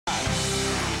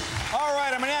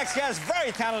next guest,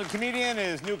 very talented comedian.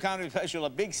 His new comedy special,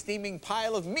 A Big Steaming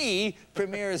Pile of Me,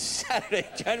 premieres Saturday,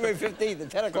 January 15th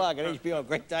at 10 o'clock at HBO.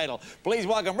 Great title. Please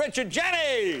welcome Richard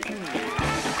Jeni.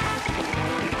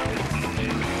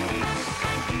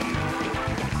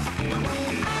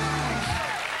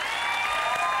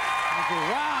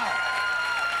 Wow.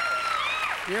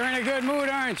 You're in a good mood,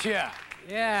 aren't you?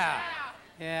 Yeah.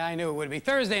 Yeah, I knew it would be.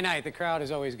 Thursday night, the crowd is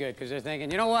always good because they're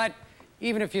thinking, you know what?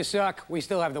 Even if you suck, we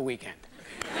still have the weekend.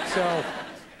 So,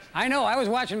 I know, I was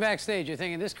watching backstage. You're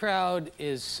thinking, this crowd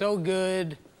is so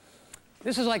good.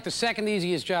 This is like the second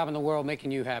easiest job in the world,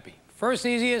 making you happy. First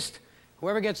easiest,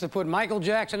 whoever gets to put Michael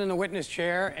Jackson in the witness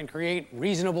chair and create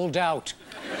reasonable doubt.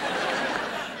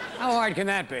 How hard can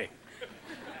that be?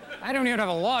 I don't even have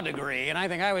a law degree, and I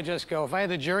think I would just go, if I had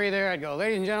the jury there, I'd go,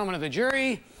 ladies and gentlemen of the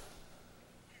jury,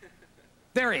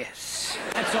 there he is.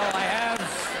 That's all I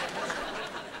have.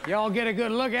 Y'all get a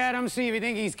good look at him, see if you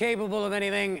think he's capable of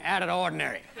anything out of the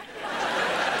ordinary.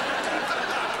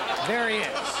 There he is.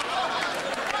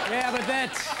 Yeah, but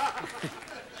that's...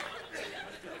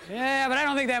 Yeah, but I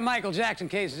don't think that Michael Jackson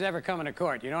case is ever coming to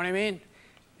court, you know what I mean?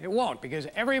 It won't, because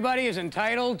everybody is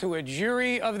entitled to a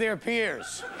jury of their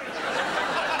peers.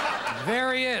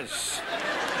 There he is.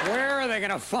 Where are they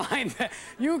gonna find that?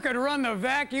 You could run the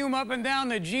vacuum up and down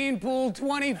the gene pool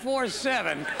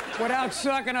 24/7 without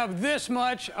sucking up this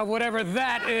much of whatever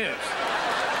that is.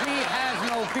 He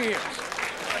has no peers.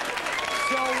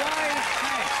 So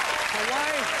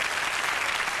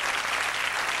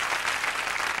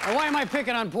why am I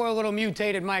picking on poor little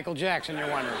mutated Michael Jackson,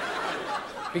 you're wondering?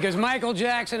 Because Michael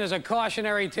Jackson is a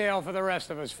cautionary tale for the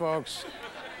rest of us, folks.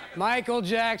 Michael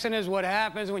Jackson is what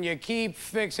happens when you keep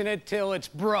fixing it till it's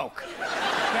broke.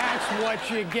 That's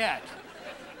what you get.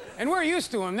 And we're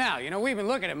used to him now. You know, we've been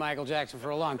looking at Michael Jackson for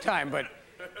a long time, but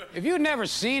if you'd never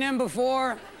seen him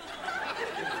before,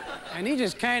 and he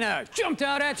just kind of jumped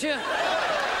out at you,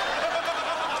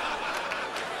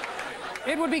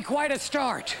 it would be quite a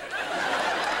start.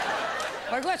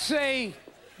 Like, let's say,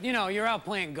 you know, you're out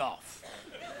playing golf.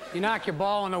 You knock your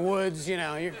ball in the woods, you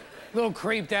know, you're a little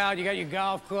creeped out, you got your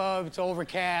golf club, it's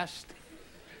overcast.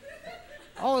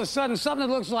 All of a sudden, something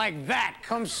that looks like that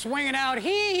comes swinging out,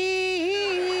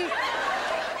 hee.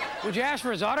 Would you ask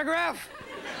for his autograph?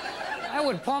 I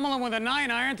would pummel him with a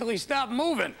 9-iron till he stopped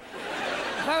moving.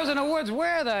 If I was in the woods,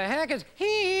 where the heck is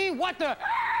hee? What the?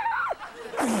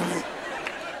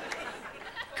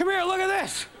 Come here, look at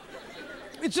this.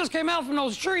 It just came out from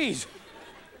those trees.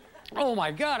 Oh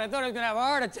my God, I thought I was gonna have a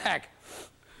heart attack.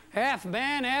 Half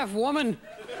man, half woman,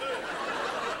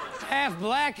 half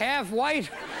black, half white.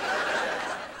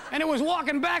 And it was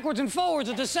walking backwards and forwards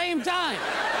at the same time.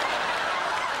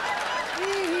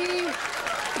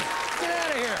 Get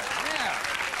out of here. Yeah.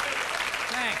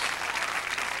 Thanks.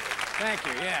 Thank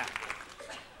you, yeah.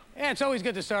 Yeah, it's always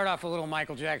good to start off with a little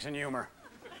Michael Jackson humor.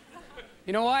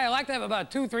 You know why? I like to have about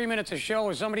 2-3 minutes of show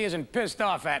where somebody isn't pissed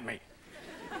off at me.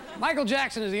 Michael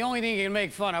Jackson is the only thing you can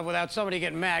make fun of without somebody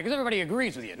getting mad, because everybody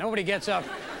agrees with you. Nobody gets up,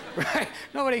 right?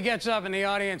 Nobody gets up in the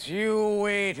audience, you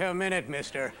wait a minute,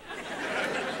 mister.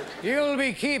 You'll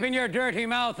be keeping your dirty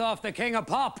mouth off the king of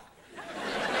pop.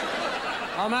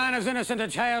 A man is innocent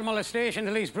of child molestation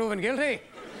till he's proven guilty.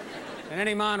 And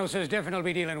any man who says different will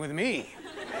be dealing with me.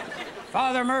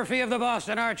 Father Murphy of the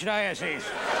Boston Archdiocese.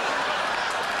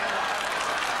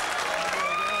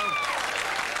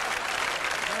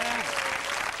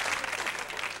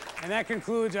 And that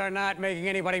concludes our not making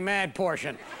anybody mad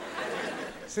portion.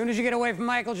 As soon as you get away from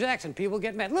Michael Jackson, people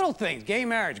get mad. Little things, gay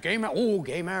marriage, gay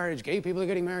marriage, gay people are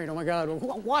getting married, oh my God,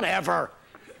 whatever.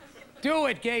 Do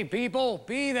it, gay people.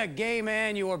 Be the gay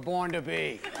man you were born to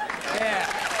be. Yeah,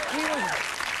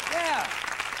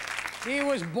 he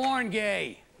was born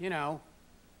gay, you know.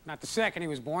 Not the second he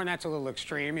was born, that's a little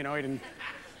extreme, you know, he didn't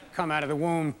come out of the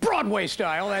womb Broadway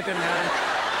style, that didn't happen.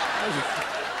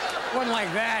 Wasn't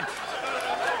like that.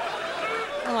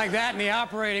 Like that in the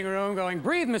operating room going,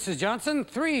 breathe, Mrs. Johnson,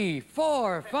 3,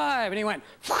 4, 5, and he went,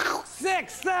 6,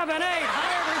 7, 8.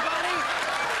 Hi, everybody.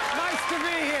 Nice to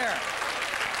be here.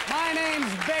 My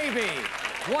name's Baby.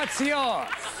 What's yours?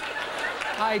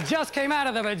 I just came out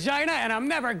of the vagina, and I'm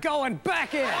never going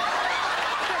back in.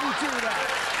 Couldn't do that.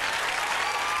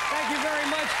 Thank you very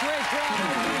much. Great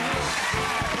crowd.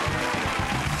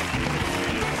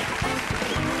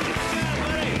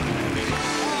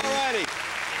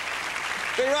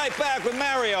 Be right back with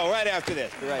Mario right after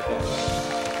this. Be right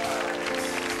back.